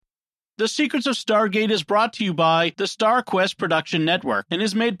The Secrets of Stargate is brought to you by the StarQuest Production Network and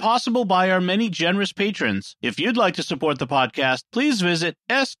is made possible by our many generous patrons. If you'd like to support the podcast, please visit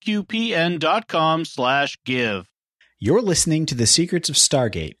sqpn.com/give. You're listening to The Secrets of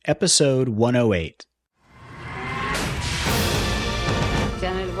Stargate, episode 108.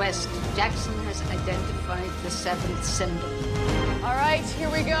 Lieutenant West, Jackson has identified the seventh symbol. All right, here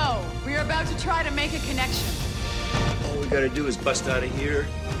we go. We are about to try to make a connection. All we gotta do is bust out of here,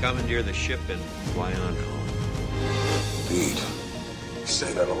 commandeer the ship, and fly on home. Indeed. You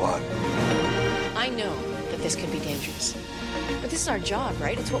say that a lot. I know that this could be dangerous. But this is our job,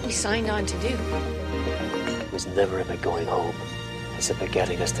 right? It's what we signed on to do. It was never about going home. It's about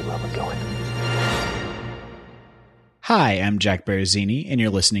getting us to where we're going. Hi, I'm Jack Barazzini, and you're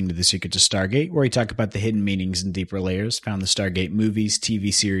listening to The Secrets of Stargate, where we talk about the hidden meanings and deeper layers found in the Stargate movies,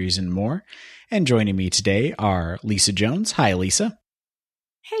 TV series, and more. And joining me today are Lisa Jones. Hi, Lisa.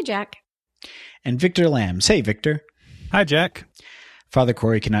 Hey, Jack. And Victor Lambs. Hey, Victor. Hi, Jack. Father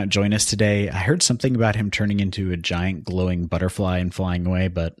Corey cannot join us today. I heard something about him turning into a giant glowing butterfly and flying away,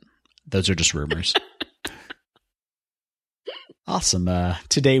 but those are just rumors. Awesome.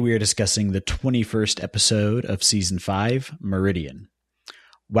 Today we are discussing the 21st episode of Season 5, Meridian.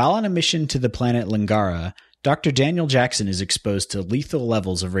 While on a mission to the planet Lingara, Dr. Daniel Jackson is exposed to lethal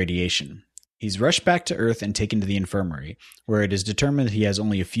levels of radiation. He's rushed back to Earth and taken to the infirmary, where it is determined that he has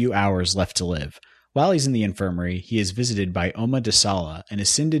only a few hours left to live. While he's in the infirmary, he is visited by Oma Desala, an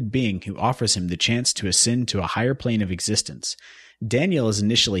ascended being who offers him the chance to ascend to a higher plane of existence. Daniel is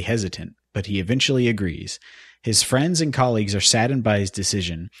initially hesitant, but he eventually agrees. His friends and colleagues are saddened by his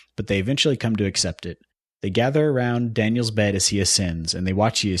decision, but they eventually come to accept it. They gather around Daniel's bed as he ascends, and they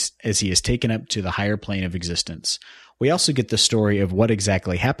watch as he is taken up to the higher plane of existence. We also get the story of what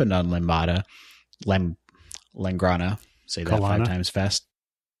exactly happened on Langrana. Say that 5 times fast.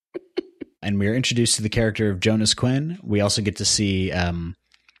 And we are introduced to the character of Jonas Quinn. We also get to see the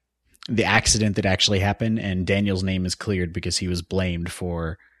accident that actually happened, and Daniel's name is cleared because he was blamed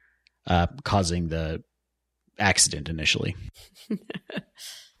for causing the accident initially.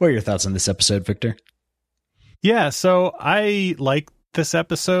 What are your thoughts on this episode, Victor? Yeah, so I like this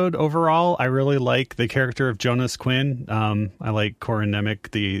episode overall. I really like the character of Jonas Quinn. I like Corin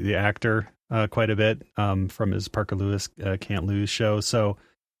Nemec, the actor, quite a bit from his Parker Lewis Can't Lose show. So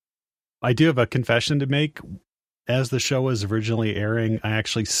I do have a confession to make. As the show was originally airing, I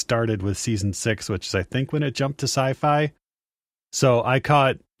actually started with season 6, which is I think when it jumped to Sci-Fi. So I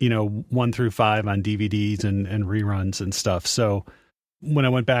caught 1 through 5 on DVDs and reruns and stuff. So when I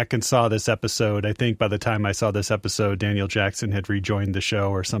went back and saw this episode, I think by the time I saw this episode, Daniel Jackson had rejoined the show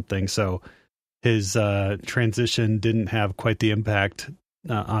or something. So his transition didn't have quite the impact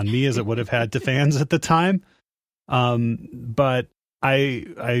on me as it would have had to fans at the time. But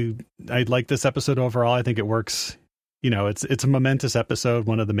I like this episode overall. I think it works. It's a momentous episode.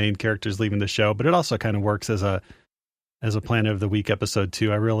 One of the main characters leaving the show, but it also kind of works as a Planet of the Week episode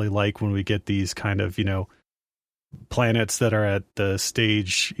too. I really like when we get these kind of, planets that are at the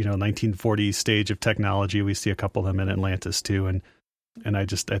stage, 1940s stage of technology. We see a couple of them in Atlantis too. And I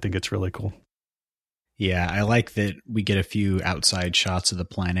think it's really cool. Yeah, I like that we get a few outside shots of the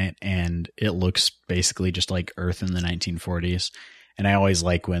planet and it looks basically just like Earth in the 1940s. And I always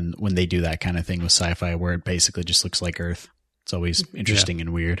like when they do that kind of thing with sci-fi where it basically just looks like Earth. It's always interesting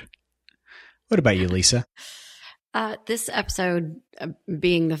and weird. What about you, Lisa? This episode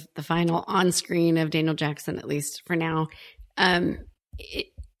being the final on screen of Daniel Jackson, at least for now,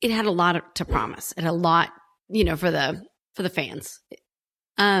 it had a lot to promise. It had a lot, for the fans.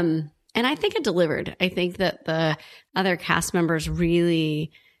 And I think it delivered. I think that the other cast members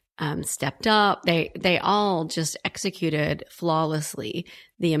really stepped up. They all just executed flawlessly.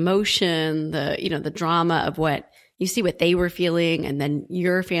 The emotion, the drama of what you see, what they were feeling, and then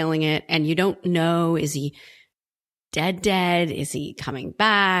you're feeling it, and you don't know, is he dead? Is he coming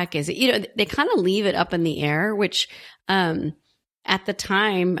back? Is it, they kind of leave it up in the air, which, at the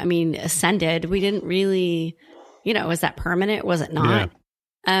time, Ascended, we didn't really, was that permanent? Was it not?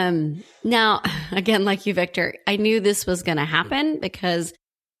 Yeah. Now, again, like you, Victor, I knew this was going to happen because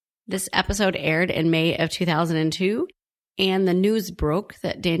this episode aired in May of 2002. And the news broke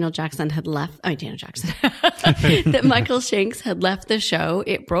that that Michael Shanks had left the show.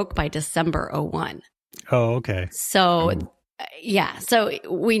 It broke by December 01. Oh, okay. So, yeah. So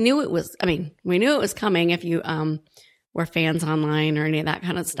we knew it was coming if you were fans online or any of that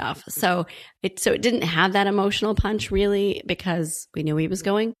kind of stuff. So it didn't have that emotional punch really because we knew he was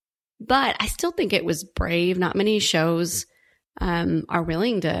going. But I still think it was brave. Not many shows are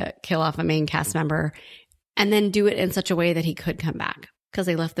willing to kill off a main cast member and then do it in such a way that he could come back. because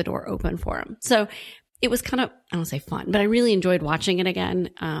they left the door open for him. So it was kind of, I don't say fun, but I really enjoyed watching it again.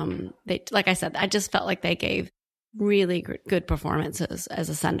 Like I said, I just felt like they gave really good performances as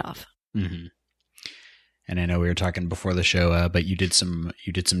a send off. Mm-hmm. And I know we were talking before the show, but you did some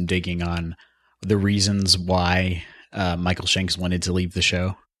digging on the reasons why Michael Shanks wanted to leave the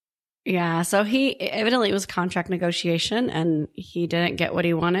show. Yeah, so he evidently it was contract negotiation, and he didn't get what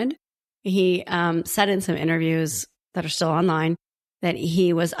he wanted. He said in some interviews that are still online that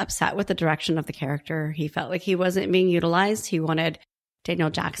he was upset with the direction of the character. He felt like he wasn't being utilized. He wanted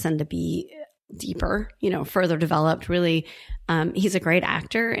Daniel Jackson to be deeper, further developed. Really, he's a great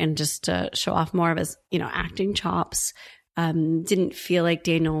actor, and just to show off more of his, acting chops. Didn't feel like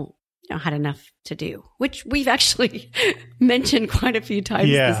Daniel had enough to do, which we've actually mentioned quite a few times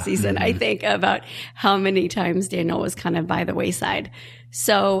this season, I think, about how many times Daniel was kind of by the wayside.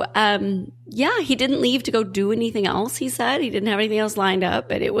 So, he didn't leave to go do anything else, he said. He didn't have anything else lined up,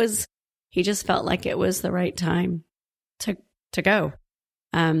 but he just felt like it was the right time to go.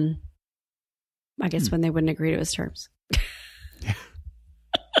 I guess when they wouldn't agree to his terms.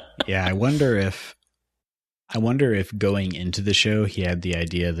 Yeah, I wonder if going into the show, he had the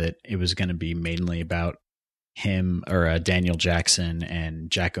idea that it was going to be mainly about him or Daniel Jackson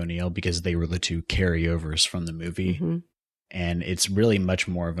and Jack O'Neill, because they were the two carryovers from the movie. Mm-hmm. And it's really much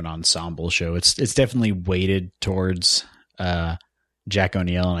more of an ensemble show. It's definitely weighted towards Jack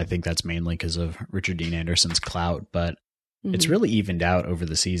O'Neill, and I think that's mainly because of Richard Dean Anderson's clout, but it's really evened out over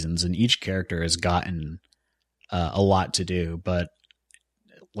the seasons, and each character has gotten a lot to do. But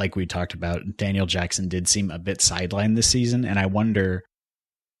like we talked about, Daniel Jackson did seem a bit sidelined this season, and I wonder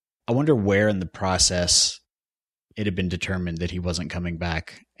where in the process it had been determined that he wasn't coming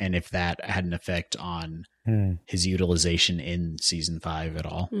back, and if that had an effect on his utilization in season 5 at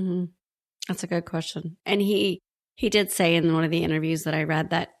all. Mm-hmm. That's a good question. And he did say in one of the interviews that I read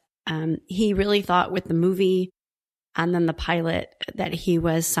that he really thought with the movie and then the pilot that he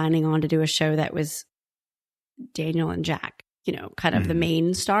was signing on to do a show that was Daniel and Jack, kind of the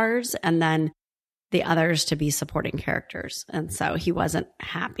main stars, and then the others to be supporting characters. And so he wasn't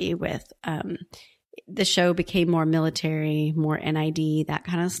happy with the show became more military, more NID, that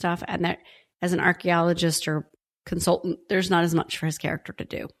kind of stuff. And that as an archaeologist or consultant, there's not as much for his character to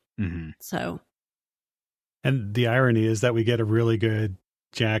do. Mm-hmm. So. And the irony is that we get a really good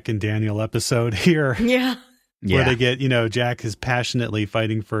Jack and Daniel episode here. Yeah. Where they get, Jack is passionately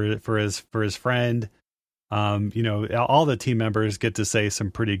fighting for his friend. All the team members get to say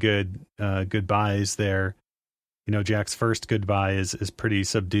some pretty good goodbyes there. Jack's first goodbye is pretty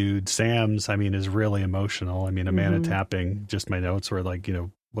subdued. Sam's, is really emotional. Amanda Tapping, just my notes were like,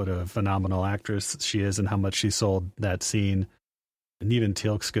 what a phenomenal actress she is and how much she sold that scene. And even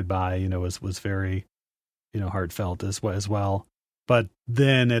Teal'c's goodbye, was very, heartfelt as well. But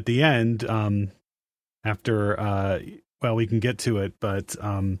then at the end, after, we can get to it, but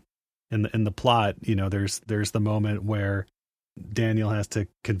in the plot, there's the moment where Daniel has to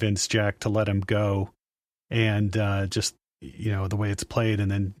convince Jack to let him go, and just the way it's played,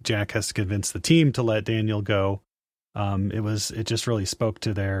 and then Jack has to convince the team to let Daniel go. It just really spoke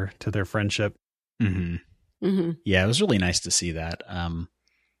to their friendship. Mm-hmm. Mm-hmm. Yeah, it was really nice to see that,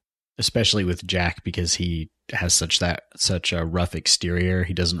 especially with Jack, because he has such a rough exterior.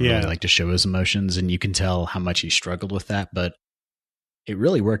 He doesn't really like to show his emotions, and you can tell how much he struggled with that, but it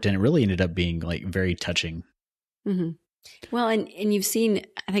really worked, and it really ended up being like very touching. Mm-hmm. Well, and you've seen,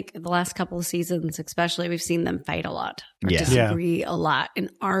 I think the last couple of seasons, especially, we've seen them fight a lot, or disagree a lot, and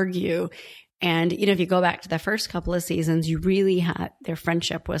argue. And, if you go back to the first couple of seasons, you really had, their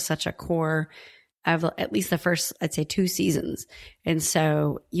friendship was such a core of at least the first, I'd say, 2 seasons. And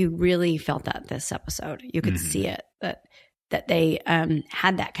so you really felt that this episode. You could see it, that they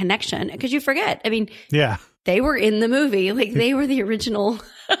had that connection. Because you forget, they were in the movie. Like, they were the original,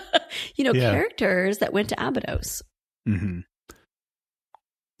 characters that went to Abydos. Mm-hmm.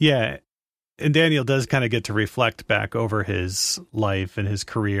 Yeah. And Daniel does kind of get to reflect back over his life and his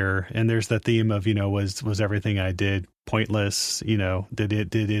career. And there's the theme of, was everything I did pointless? Did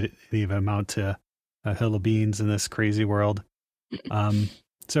it even amount to a hill of beans in this crazy world?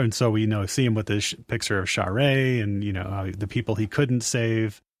 So we see him with this picture of Sha'Rah, and the people he couldn't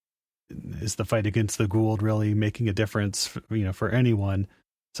save. Is the fight against the Goa'uld really making a difference for anyone?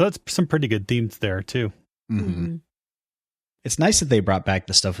 So it's some pretty good themes there too. Mm-hmm. It's nice that they brought back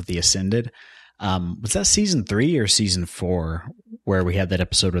the stuff with the Ascended. Was that season 3 or season 4 where we had that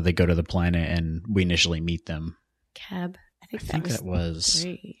episode where they go to the planet and we initially meet them? Cab. I think that was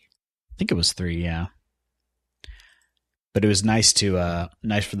 3. I think it was 3, yeah. But it was nice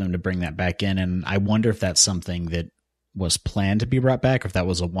for them to bring that back in, and I wonder if that's something that was planned to be brought back, or if that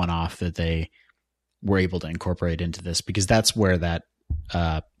was a one-off that they were able to incorporate into this, because that's where that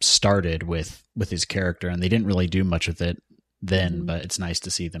started with his character, and they didn't really do much with it then, but it's nice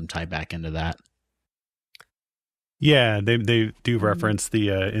to see them tie back into that. Yeah, they do reference the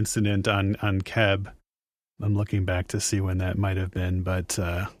incident on Keb. I'm looking back to see when that might have been, but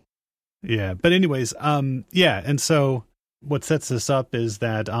yeah. But anyways, yeah. And so what sets this up is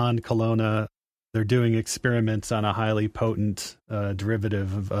that on Kelowna, they're doing experiments on a highly potent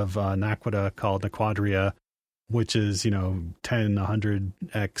derivative of Naquadah called Naquadria, which is, 10,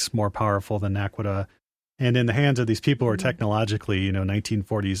 100x more powerful than Naquadah. And in the hands of these people who are technologically,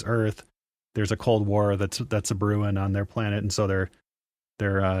 1940s Earth, there's a Cold War that's a brewing on their planet, and so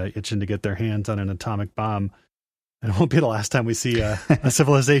they're itching to get their hands on an atomic bomb. And it won't be the last time we see a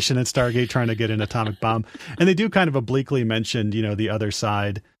civilization in Stargate trying to get an atomic bomb. And they do kind of obliquely mention, the other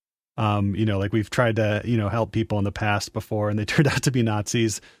side. Like we've tried to, help people in the past before, and they turned out to be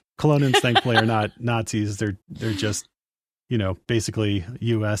Nazis. Colonians, thankfully, are not Nazis. They're just, basically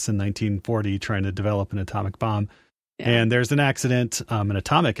U.S. in 1940 trying to develop an atomic bomb. Yeah. And there's an accident, an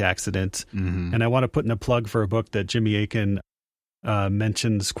atomic accident. Mm-hmm. And I want to put in a plug for a book that Jimmy Akin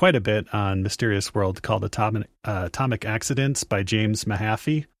mentions quite a bit on Mysterious World called Atomic Accidents by James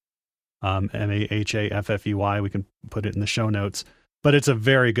Mahaffey, Mahaffey. We can put it in the show notes. But it's a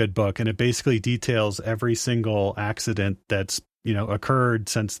very good book, and it basically details every single accident that's, occurred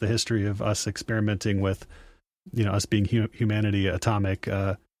since the history of us experimenting with, us being humanity, atomic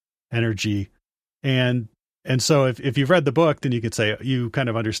energy. And so if you've read the book, then you could say you kind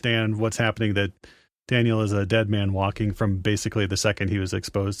of understand what's happening, that Daniel is a dead man walking from basically the second he was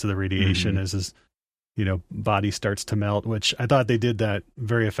exposed to the radiation as his, body starts to melt, which I thought they did that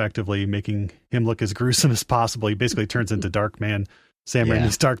very effectively, making him look as gruesome as possible. He basically turns into Darkman, Sam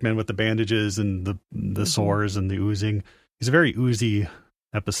Raimi's Darkman, with the bandages and the sores and the oozing. He's a very oozy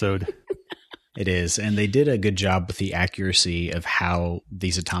episode. It is. And they did a good job with the accuracy of how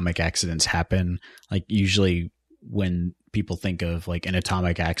these atomic accidents happen. Like usually when people think of like an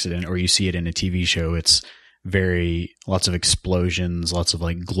atomic accident, or you see it in a TV show, it's lots of explosions, lots of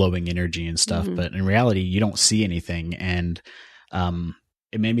like glowing energy and stuff. Mm-hmm. But in reality, you don't see anything. And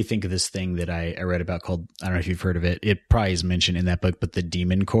it made me think of this thing that I read about called, I don't know if you've heard of it. It probably is mentioned in that book, but the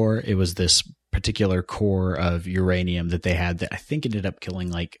Demon Core. It was this particular core of uranium that they had that I think ended up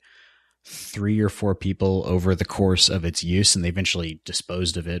killing like 3 or 4 people over the course of its use, and they eventually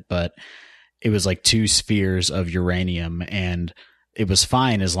disposed of it. But it was like 2 spheres of uranium, and it was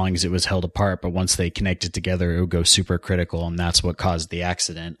fine as long as it was held apart. But once they connected together, it would go super critical, and that's what caused the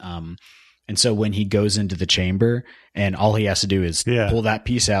accident. And so when he goes into the chamber, and all he has to do is pull that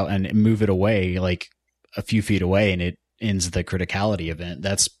piece out and move it away like a few feet away, and it ends the criticality event.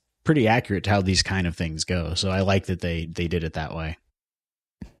 That's pretty accurate to how these kind of things go. So I like that they did it that way.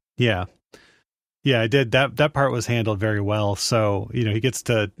 Yeah. Yeah, I did. That part was handled very well. So, he gets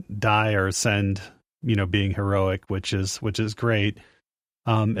to die or ascend, being heroic, which is great.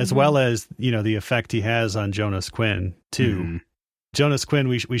 As well as, the effect he has on Jonas Quinn too. Mm-hmm. Jonas Quinn,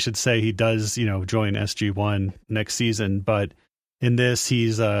 we should say he does, join SG-1 next season, but in this,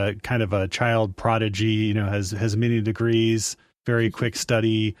 he's a kind of a child prodigy, has many degrees, very quick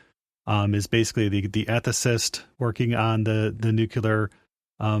study, is basically the ethicist working on the nuclear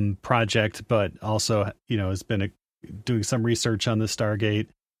project, but also, has been doing some research on the Stargate,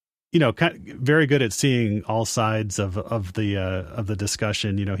 very good at seeing all sides of the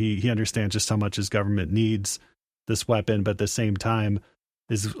discussion. He understands just how much his government needs this weapon, but at the same time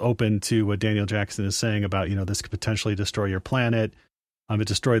is open to what Daniel Jackson is saying about, this could potentially destroy your planet. It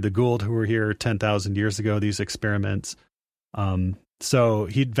destroyed the Goa'uld who were here 10,000 years ago, these experiments. So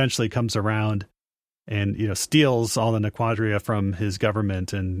he eventually comes around and, steals all the Naquadria from his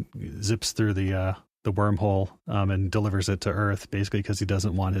government and zips through the wormhole and delivers it to Earth, basically because he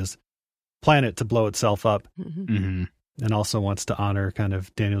doesn't want his planet to blow itself up. Mm-hmm. And also wants to honor kind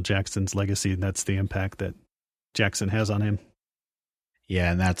of Daniel Jackson's legacy, and that's the impact that Jackson has on him.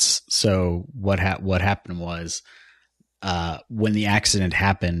 Yeah, and that's so what happened was when the accident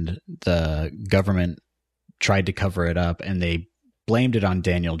happened, the government tried to cover it up, and they blamed it on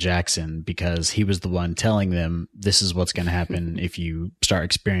Daniel Jackson because he was the one telling them this is what's going to happen if you start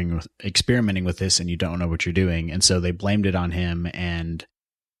experimenting with this and you don't know what you're doing. And so they blamed it on him, and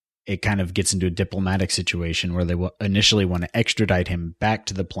it kind of gets into a diplomatic situation where they initially want to extradite him back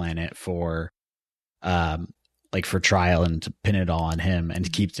to the planet for trial and to pin it all on him and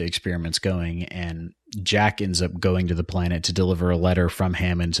to keep the experiments going. And Jack ends up going to the planet to deliver a letter from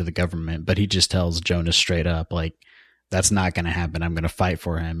Hammond to the government, but he just tells Jonas straight up, like, that's not going to happen. I'm going to fight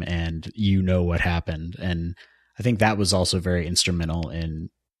for him, and what happened. And I think that was also very instrumental in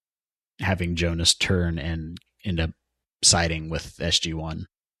having Jonas turn and end up siding with SG-1.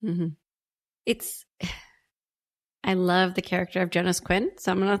 Mm-hmm. I love the character of Jonas Quinn,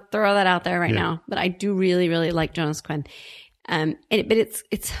 so I'm going to throw that out there right now. But I do really, really like Jonas Quinn. But it's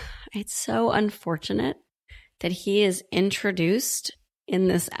so unfortunate that he is introduced in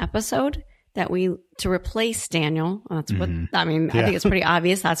this episode to replace Daniel. That's what I mean. I think it's pretty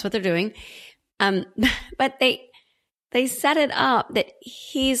obvious that's what they're doing. But they set it up that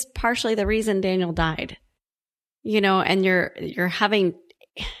he's partially the reason Daniel died. And you're having.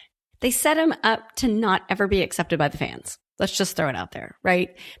 They set him up to not ever be accepted by the fans. Let's just throw it out there,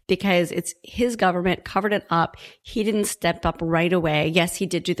 right? Because it's his government covered it up. He didn't step up right away. Yes, he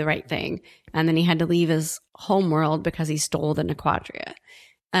did do the right thing. And then he had to leave his home world because he stole the Nequadria.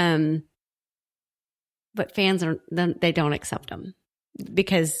 But fans they don't accept him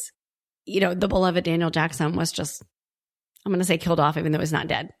because, the beloved Daniel Jackson was just, I'm going to say killed off, even though he's not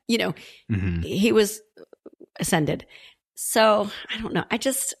dead. He was ascended. So I don't know.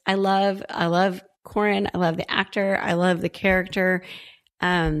 I love Corin. I love the actor. I love the character.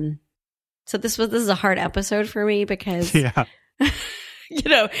 So this is a hard episode for me because, I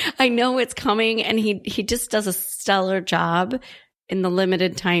know it's coming and he just does a stellar job in the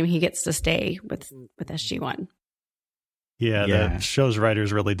limited time he gets to stay with SG-1. Yeah, the show's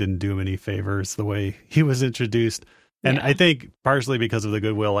writers really didn't do him any favors the way he was introduced. And I think partially because of the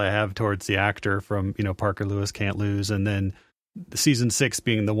goodwill I have towards the actor from, Parker Lewis Can't Lose. And then season 6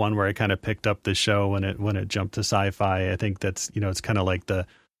 being the one where I kind of picked up the show when it jumped to sci-fi. I think that's, it's kind of like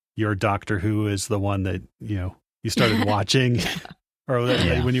your Doctor Who is the one that, you started watching or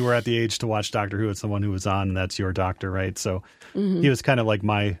when you were at the age to watch Doctor Who, it's the one who was on, and that's your doctor, right? So he was kind of like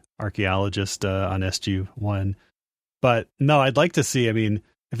my archaeologist on SG-1. But no, I'd like to see, if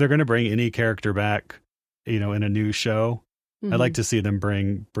they're going to bring any character back, in a new show, I'd like to see them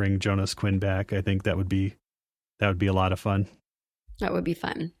bring Jonas Quinn back. I think that would be a lot of fun. That would be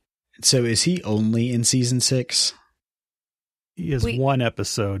fun. So is he only in season 6? He has one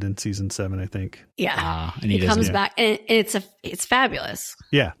episode in season 7, I think. Yeah. And he comes back and it's fabulous.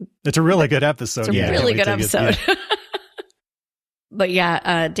 Yeah. It's a really good episode. It's a really good episode. But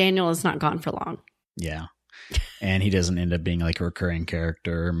Daniel is not gone for long. Yeah. And he doesn't end up being like a recurring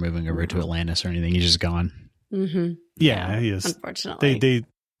character or moving over to Atlantis or anything. He's just gone. Mm-hmm. Yeah, he is. Unfortunately. They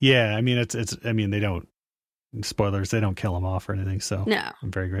they don't, spoilers, they don't kill him off or anything. So no.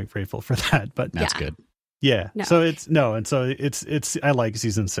 I'm very grateful for that. But that's good. Yeah. No. So it's I like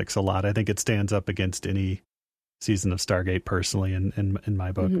season 6 a lot. I think it stands up against any season of Stargate personally in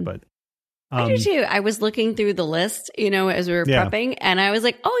my book. But I do too. I was looking through the list, as we were prepping, and I was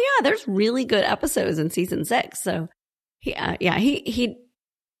like, oh yeah, there's really good episodes in season 6. So he fills,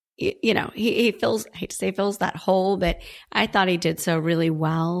 I hate to say fills that hole, but I thought he did so really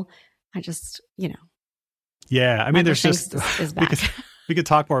well. I just, Yeah. There's just, is back. We could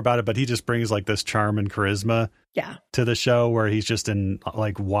talk more about it, but he just brings like this charm and charisma to the show where he's just in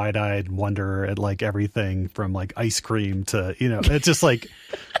like wide-eyed wonder at like everything from like ice cream to, it's just like,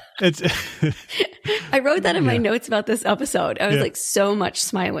 it's. I wrote that in my notes about this episode. I was like so much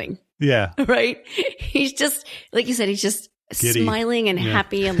smiling. Yeah. Right. He's just, like you said, he's just giddy, smiling and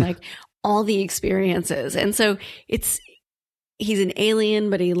happy and like all the experiences. And so he's an alien,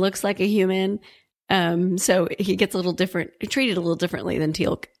 but he looks like a human. So he gets treated a little differently than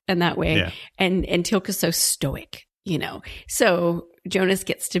Teal'c in that way. Yeah. And Teal'c is so stoic, so Jonas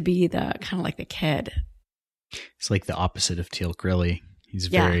gets to be the kind of like the kid. It's like the opposite of Teal'c, really. He's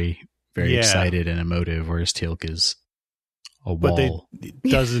very, very excited and emotive, whereas Teal'c is a wall. But it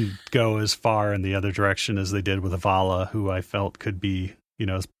doesn't go as far in the other direction as they did with Vala, who I felt could be,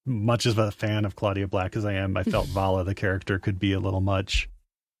 as much of a fan of Claudia Black as I am, I felt Vala, the character, could be a little much.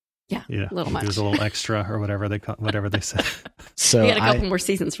 Yeah, a little much. There's a little extra or whatever they said. So we had a couple more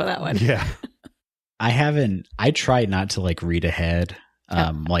seasons for that one. Yeah. I try not to like read ahead,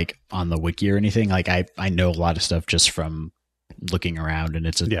 like on the wiki or anything. Like I know a lot of stuff just from looking around, and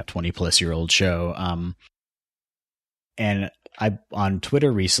it's a 20-plus-year-old show. And on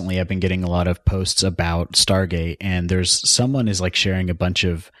Twitter recently, I've been getting a lot of posts about Stargate, and someone is like sharing a bunch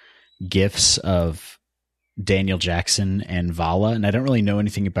of GIFs of Daniel Jackson and Vala, and I don't really know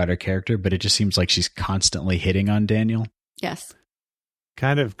anything about her character, but it just seems like she's constantly hitting on Daniel. Yes.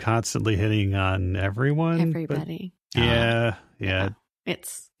 Kind of constantly hitting on everyone. Everybody. Yeah.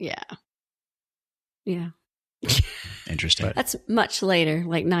 It's, yeah. Interesting. That's much later,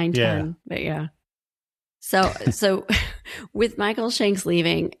 like 9-10, but yeah. So with Michael Shanks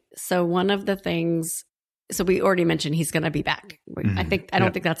leaving, so one of the things, so we already mentioned he's going to be back. I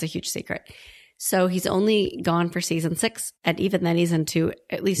don't think that's a huge secret. So he's only gone for season 6. And even then he's into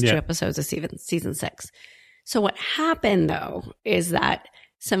at least 2 episodes of season 6. So what happened though is that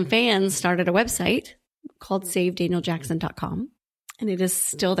some fans started a website called SaveDanielJackson.com, and it is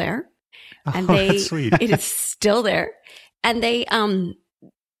still there. And that's sweet. It is still there. And they,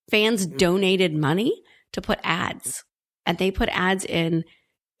 fans donated money to put ads, and they put ads in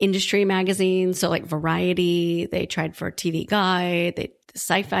industry magazines. So like Variety, they tried for TV Guide,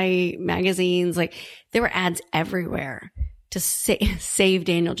 sci-fi magazines, like there were ads everywhere to save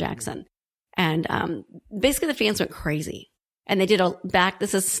Daniel Jackson. And, basically the fans went crazy. And they did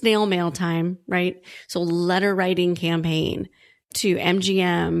this is snail mail time, right? So letter writing campaign to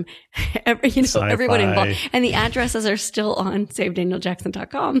MGM, everyone involved. And the addresses are still on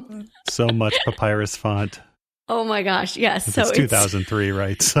SaveDanielJackson.com. So much papyrus font. Oh my gosh. Yes. So it's 2003,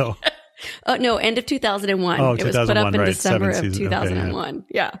 right? So. Oh, no, end of 2001. Oh, it was put up in right. December of 2001. Okay,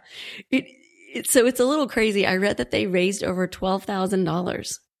 yeah. So it's a little crazy. I read that they raised over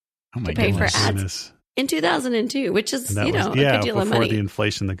 $12,000 to pay for ads in 2002, which is, a good deal of money. Before the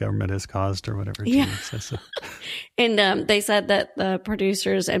inflation the government has caused or whatever. Yeah. And they said that the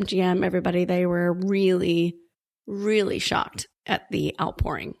producers, MGM, everybody, they were really, really shocked at the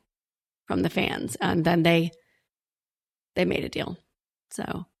outpouring from the fans. And then they made a deal.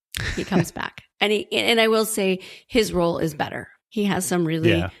 So he comes back. And I will say his role is better. He has some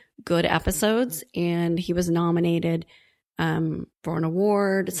really good episodes, and he was nominated for an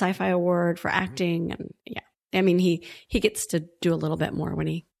award, a sci-fi award for acting. And I mean, he gets to do a little bit more when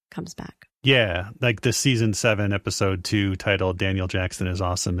he comes back. Yeah. Like the season 7, episode 2 titled Daniel Jackson is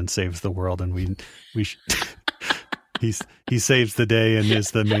Awesome and Saves the World. And he saves the day and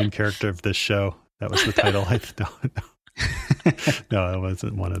is the main character of this show. That was the title. No, it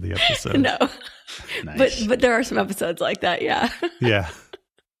wasn't one of the episodes. No, Nice. but there are some episodes like that. Yeah. Yeah.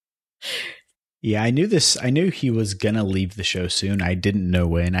 Yeah, I knew he was going to leave the show soon. I didn't know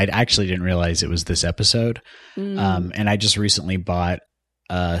when. I actually didn't realize it was this episode. And I just recently bought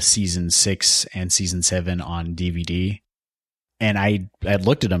season 6 and season 7 on DVD. And I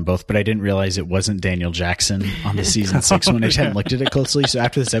looked at them both, but I didn't realize it wasn't Daniel Jackson on the season 6 one. I just hadn't looked at it closely. So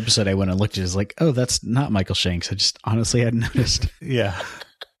after this episode, I went and looked at it. It's like, oh, that's not Michael Shanks. I just honestly hadn't noticed. Yeah.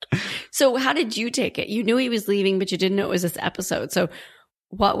 So how did you take it? You knew he was leaving, but you didn't know it was this episode. So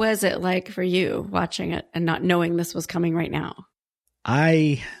what was it like for you watching it and not knowing this was coming right now?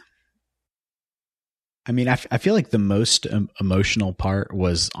 I mean, I feel like the most emotional part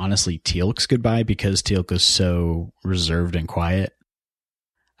was honestly Teal'c's goodbye, because Teal'c was so reserved and quiet.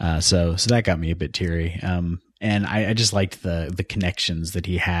 So that got me a bit teary. And I just liked the connections that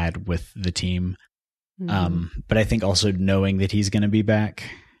he had with the team. But I think also knowing that he's going to be back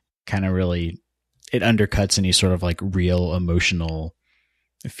kind of really, it undercuts any sort of like real emotional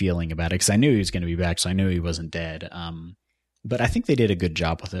feeling about it. Cause I knew he was going to be back. So I knew he wasn't dead. But I think they did a good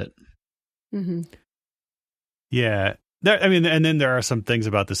job with it. Mm-hmm. Yeah. And then there are some things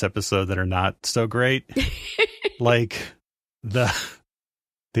about this episode that are not so great. Like the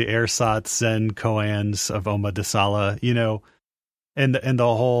ersatz and koans of Oma Dasala, and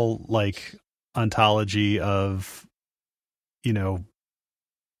the whole like ontology of,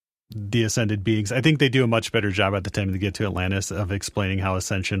 the ascended beings. I think they do a much better job at the time they get to Atlantis of explaining how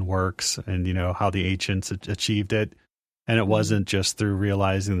ascension works and, how the ancients achieved it. And it wasn't just through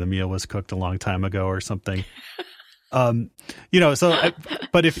realizing the meal was cooked a long time ago or something. But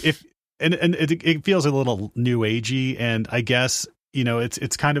if it feels a little new agey, and I guess,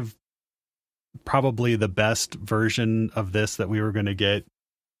 it's kind of probably the best version of this that we were going to get,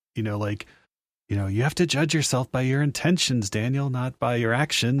 you have to judge yourself by your intentions, Daniel, not by your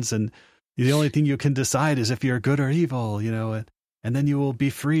actions. And the only thing you can decide is if you're good or evil, and then you will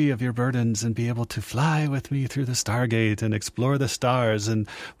be free of your burdens and be able to fly with me through the Stargate and explore the stars. And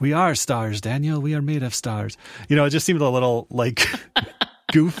we are stars, Daniel. We are made of stars. It just seemed a little like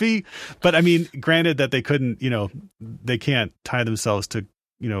goofy. But I mean, granted that they couldn't, they can't tie themselves to,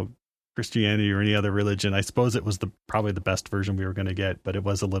 Christianity or any other religion. I suppose it was probably the best version we were going to get, but it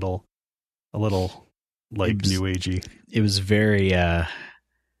was a little like new agey. It was very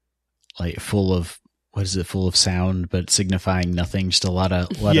like full of sound but signifying nothing, just a lot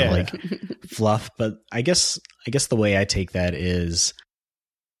of like fluff. But I guess the way I take that is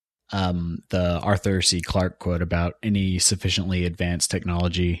the Arthur C. Clarke quote about any sufficiently advanced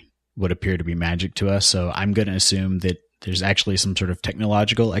technology would appear to be magic to us. So I'm going to assume that there's actually some sort of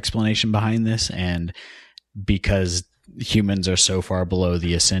technological explanation behind this, and because humans are so far below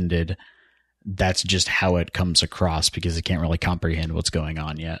the ascended, that's just how it comes across, because it can't really comprehend what's going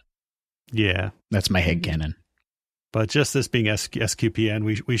on yet. Yeah. That's my headcanon. But just this being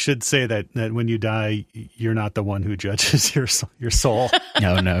SQPN, we should say that when you die, you're not the one who judges your soul.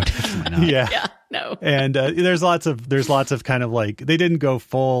 No, definitely not. Yeah, no. And there's lots of kind of like, they didn't go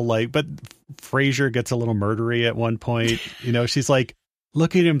full like, but Frasier gets a little murdery at one point. She's like,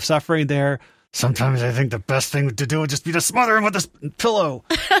 look at him suffering there. Sometimes I think the best thing to do would just be to smother him with this pillow.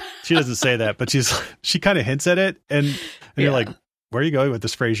 She doesn't say that, but she kind of hints at it, and you're like, where are you going with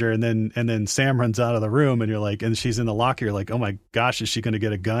this, Frasier? And then Sam runs out of the room, and you're like, and she's in the locker. You're like, oh my gosh, is she going to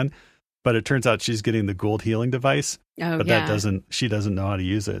get a gun? But it turns out she's getting the Gould healing device. Oh, but she doesn't know how to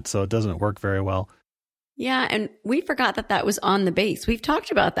use it, so it doesn't work very well. Yeah, and we forgot that was on the base. We've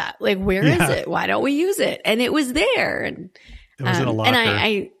talked about that. Like, where is it? Why don't we use it? And it was there. And it was in a locker.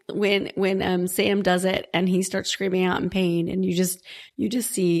 And when Sam does it and he starts screaming out in pain, and you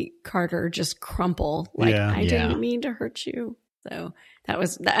just see Carter just crumple. Like, I didn't mean to hurt you. So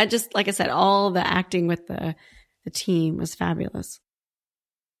I just, like I said, all the acting with the team was fabulous.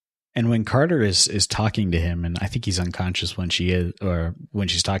 And when Carter is talking to him, and I think he's unconscious when she's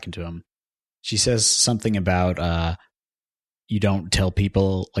talking to him, she says something about you don't tell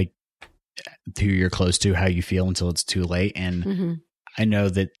people like who you're close to how you feel until it's too late. And I know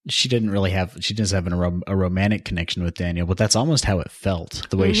that she doesn't have a romantic connection with Daniel, but that's almost how it felt,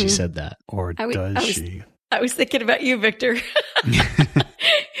 the way she said that. Or does she? I was thinking about you, Victor,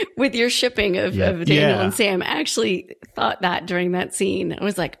 with your shipping of Daniel and Sam. I actually thought that during that scene. I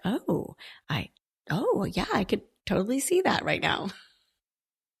was like, I could totally see that right now.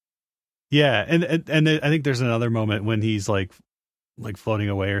 Yeah, and I think there's another moment when he's like floating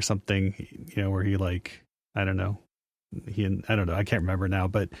away or something, where he like, I don't know, I can't remember now,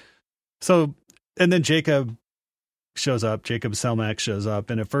 but so, and then Jacob Selmack shows up,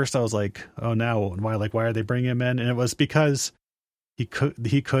 and at first I was like, oh, now why are they bringing him in? And it was because he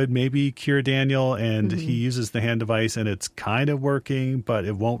could maybe cure Daniel, and he uses the hand device, and it's kind of working, but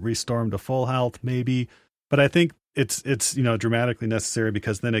it won't restore him to full health, maybe. But I think it's dramatically necessary,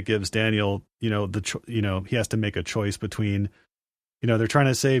 because then it gives Daniel, he has to make a choice between, they're trying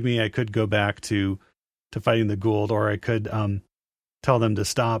to save me. I could go back to fighting the Gould, or I could tell them to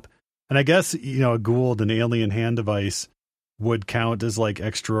stop. And I guess, a Gould, an alien hand device, would count as like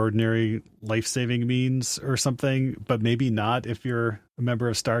extraordinary life-saving means or something, but maybe not if you're a member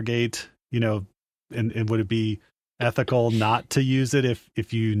of Stargate, and would it be ethical not to use it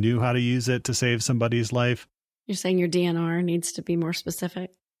if you knew how to use it to save somebody's life? You're saying your DNR needs to be more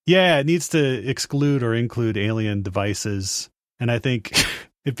specific? Yeah, it needs to exclude or include alien devices. And I think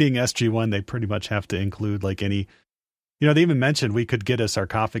it being SG-1, they pretty much have to include like any, they even mentioned we could get a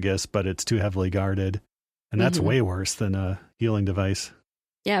sarcophagus, but it's too heavily guarded. And that's way worse than a healing device.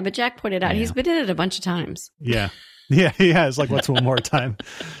 Yeah, but Jack pointed out he's been in it a bunch of times. Yeah. Yeah. It's like, what's one more time?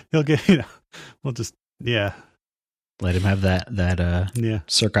 He'll get, we'll just, let him have that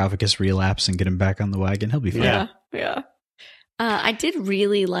sarcophagus relapse and get him back on the wagon. He'll be fine. Yeah. I did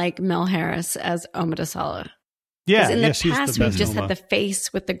really like Mel Harris as Omidasala. Yeah. In the past, we've just had the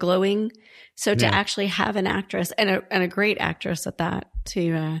face with the glowing. So to actually have an actress and a great actress at that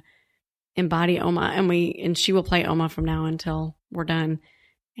to embody Oma, and she will play Oma from now until we're done.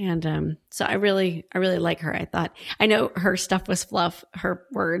 And so I really like her. I know her stuff was fluff, her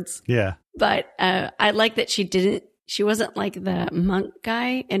words. Yeah. But I like that she wasn't like the monk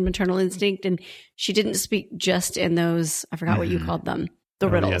guy in Maternal Instinct, and she didn't speak just in those, I forgot what you called them, the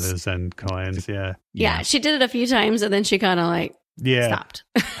riddles. Yeah, those Zen koans, yeah, she did it a few times, and then she kind of like stopped.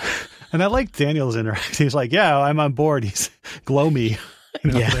 And I like Daniel's interaction. He's like, yeah, I'm on board. He's glow me.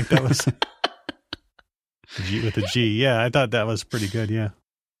 I think that was with a G. Yeah, I thought that was pretty good, yeah.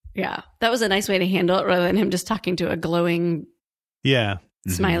 Yeah, that was a nice way to handle it rather than him just talking to a glowing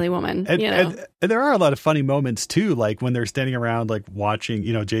smiley woman. And there are a lot of funny moments too, like when they're standing around like watching,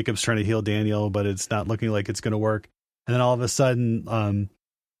 Jacob's trying to heal Daniel, but it's not looking like it's going to work. And then all of a sudden,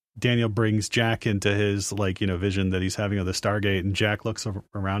 Daniel brings Jack into his vision that he's having of the Stargate, and Jack looks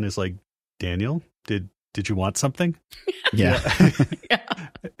around and is like, Daniel, did you want something? Yeah.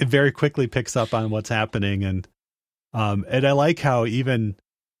 It very quickly picks up on what's happening. And I like how even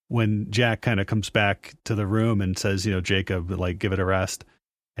when Jack kind of comes back to the room and says, Jacob, give it a rest.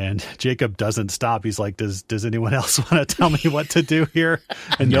 And Jacob doesn't stop. He's like, does anyone else want to tell me what to do here?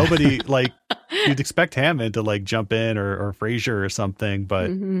 And nobody, you'd expect Hammond to jump in or Frasier or something, but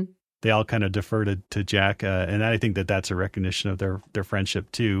they all kind of defer to Jack. And I think that's a recognition of their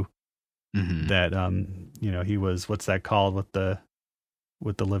friendship too. That, he was, what's that called with the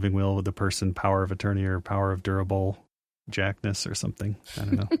living will, with the person, power of attorney or power of durable Jackness or something. I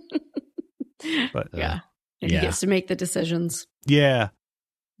don't know. But and he gets to make the decisions. Yeah.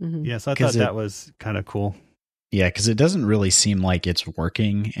 Yeah. So I thought that was kind of cool. Yeah, because it doesn't really seem like it's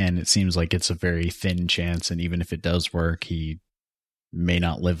working, and it seems like it's a very thin chance, and even if it does work, he may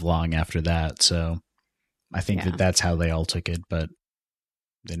not live long after that. So I think that that's how they all took it, but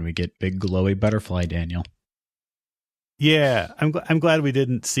then we get big glowy butterfly Daniel. Yeah, I'm glad we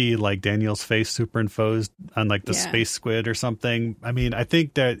didn't see like Daniel's face superimposed on like the space squid or something. I mean, I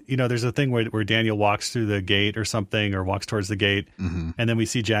think that, there's a thing where Daniel walks through the gate or something, or walks towards the gate, and then we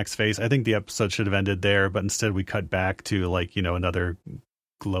see Jack's face. I think the episode should have ended there, but instead we cut back to like, another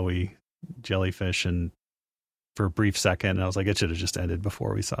glowy jellyfish, and for a brief second, and I was like, it should have just ended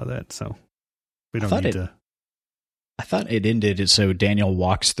before we saw that. So we don't need to. I thought it ended so Daniel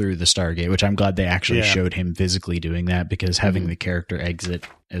walks through the Stargate, which I'm glad they actually showed him physically doing that, because having the character exit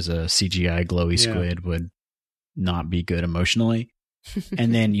as a CGI glowy squid would not be good emotionally.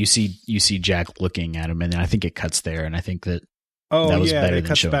 And then you see Jack looking at him, and then I think it cuts there, and I think that that was better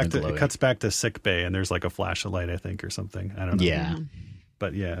than showing the glowing. It cuts back to sick bay, and there's like a flash of light, I think, or something. I don't know. Yeah.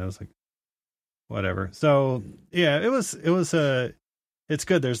 But yeah, I was like, whatever. So yeah, it's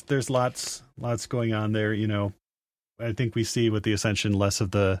good. There's lots going on there, I think we see with the Ascension less of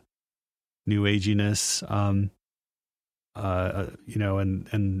the new aginess, and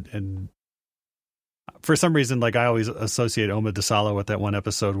for some reason, like I always associate Oma DeSalo with that one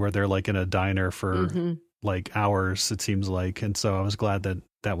episode where they're like in a diner for like hours, it seems like, and so I was glad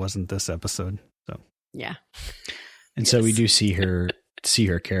that wasn't this episode. So yeah, and so we do see her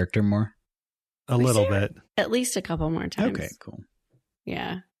character more, a little bit, at least a couple more times. Okay, cool.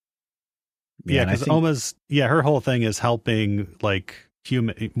 Yeah. Yeah, because Oma's her whole thing is helping like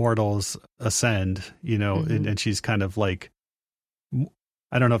human mortals ascend, and she's kind of like,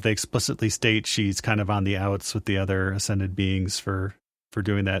 I don't know if they explicitly state she's kind of on the outs with the other ascended beings for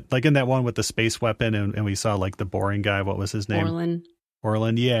doing that. Like in that one with the space weapon, and we saw like the boring guy. What was his name?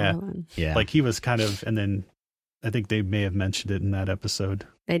 Orlin. Yeah. Yeah. Like he was kind of, and then I think they may have mentioned it in that episode.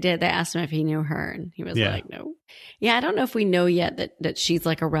 They did. They asked him if he knew her, and he was like, no. Yeah, I don't know if we know yet that she's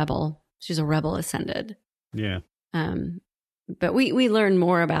like a rebel. She's a rebel ascended. Yeah. But we learn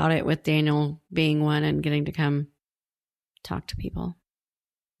more about it with Daniel being one and getting to come talk to people.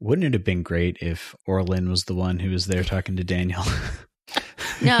 Wouldn't it have been great if Orlin was the one who was there talking to Daniel?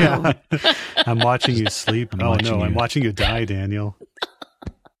 No. Yeah. I'm watching you sleep. I'm watching you die, Daniel.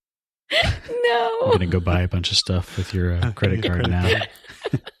 No. I'm going to go buy a bunch of stuff with your credit card now.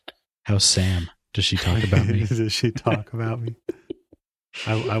 How's Sam? Does she talk about me? Does she talk about me?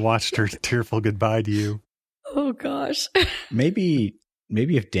 I watched her tearful goodbye to you. Oh gosh. Maybe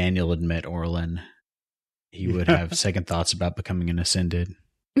if Daniel had met Orlin, he would have second thoughts about becoming an Ascended.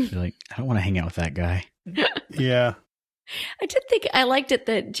 Be like, I don't want to hang out with that guy. Yeah. I did think I liked it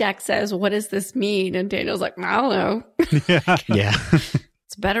that Jack says, "What does this mean?" And Daniel's like, "I don't know." Yeah.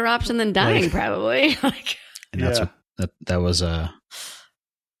 It's a better option than dying, probably. And that's what that was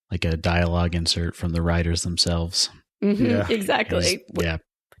like a dialogue insert from the writers themselves. Mm-hmm, yeah. Exactly.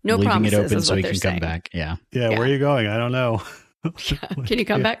 No leaving promises it open so he can saying. come back. Yeah. Where are you going? I don't know. Can you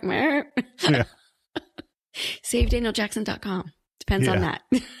come back, Mayor? Yeah. SaveDanielJackson.com. Depends on that.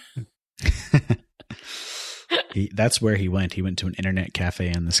 That's where he went. He went to an internet cafe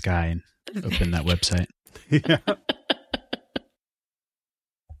in the sky and opened that website. Yeah.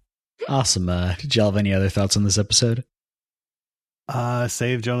 Awesome. Did y'all have any other thoughts on this episode?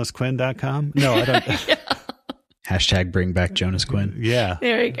 SaveJonasQuinn.com? No, I don't. Hashtag bring back Jonas Quinn. Yeah.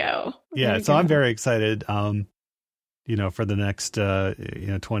 There you go. Yeah. So I'm very excited, for the next,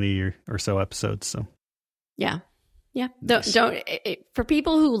 20 or so episodes. So. Yeah. Yeah. Don't for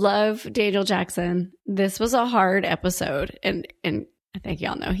people who love Daniel Jackson, this was a hard episode. And I think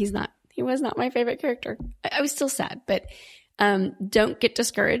y'all know he was not my favorite character. I was still sad, but don't get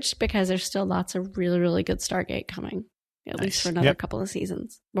discouraged because there's still lots of really, really good Stargate coming, at least for another couple of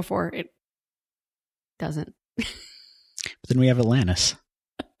seasons before it doesn't. But then we have Atlantis.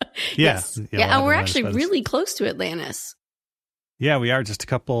 Yes. Yeah, and we're actually really close to Atlantis. Yeah, we are just a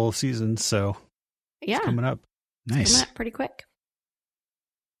couple seasons, so it's coming up. Nice. Coming up pretty quick.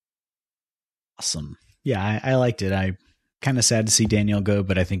 Awesome. Yeah, I liked it. I'm kind of sad to see Daniel go,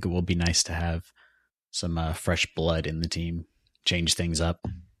 but I think it will be nice to have some fresh blood in the team, change things up.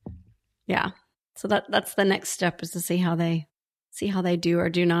 Yeah. So that's the next step, is to see how they do or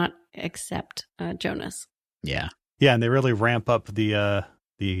do not accept Jonas. Yeah. Yeah, and they really ramp up the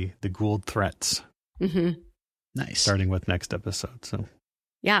Gould threats. Mm-hmm. Nice. Starting with next episode. So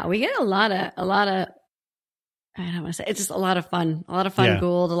yeah, we get a lot of I don't want to say, it's just a lot of fun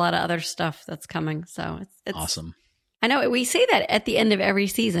Gould, a lot of other stuff that's coming. So it's awesome. I know we say that at the end of every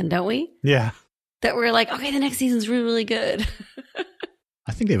season, don't we? Yeah. That we're like, okay, the next season's really, really good.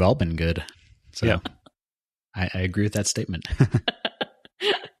 I think they've all been good. So. Yeah. I agree with that statement.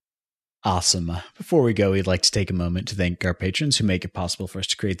 Awesome. Before we go, we'd like to take a moment to thank our patrons who make it possible for us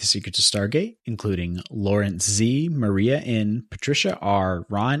to create The Secrets of Stargate, including Lawrence Z, Maria N, Patricia R,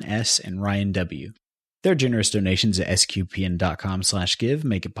 Ron S, and Ryan W. Their generous donations at sqpn.com/give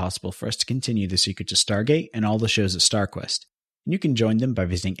make it possible for us to continue The Secrets of Stargate and all the shows at StarQuest. And you can join them by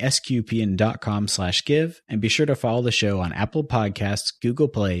visiting sqpn.com/give, and be sure to follow the show on Apple Podcasts, Google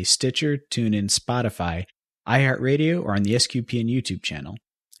Play, Stitcher, TuneIn, Spotify, iHeartRadio, or on the SQPN YouTube channel.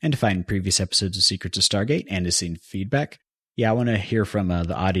 And to find previous episodes of Secrets of Stargate and to see feedback, I want to hear from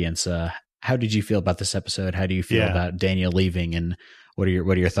the audience. How did you feel about this episode? How do you feel about Daniel leaving? And what are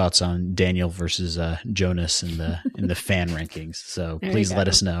your thoughts on Daniel versus Jonas in the fan rankings? So please let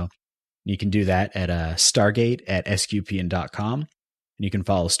us know. You can do that at stargate@sqpn.com. And you can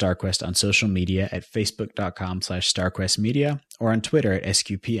follow StarQuest on social media at facebook.com/StarQuestMedia or on Twitter at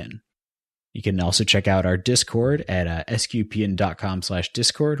SQPN. You can also check out our Discord at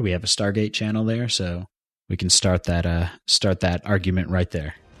sqpn.com/Discord. We have a Stargate channel there, so we can start that argument right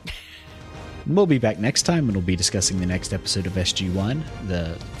there. And we'll be back next time, and we'll be discussing the next episode of SG-1,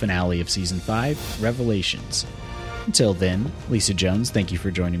 the finale of Season 5, Revelations. Until then, Lisa Jones, thank you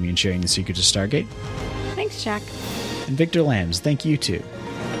for joining me and sharing the secrets of Stargate. Thanks, Jack. And Victor Lambs, thank you too.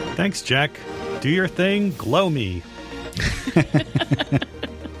 Thanks, Jack. Do your thing, glow me.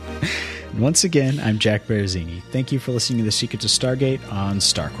 And once again, I'm Jack Berrezzini. Thank you for listening to The Secrets of Stargate on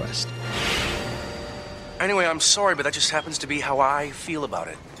StarQuest. Anyway, I'm sorry, but that just happens to be how I feel about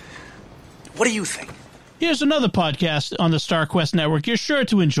it. What do you think? Here's another podcast on the StarQuest network you're sure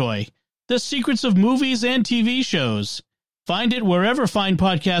to enjoy. The Secrets of Movies and TV Shows. Find it wherever fine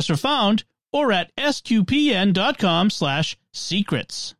podcasts are found or at sqpn.com/secrets.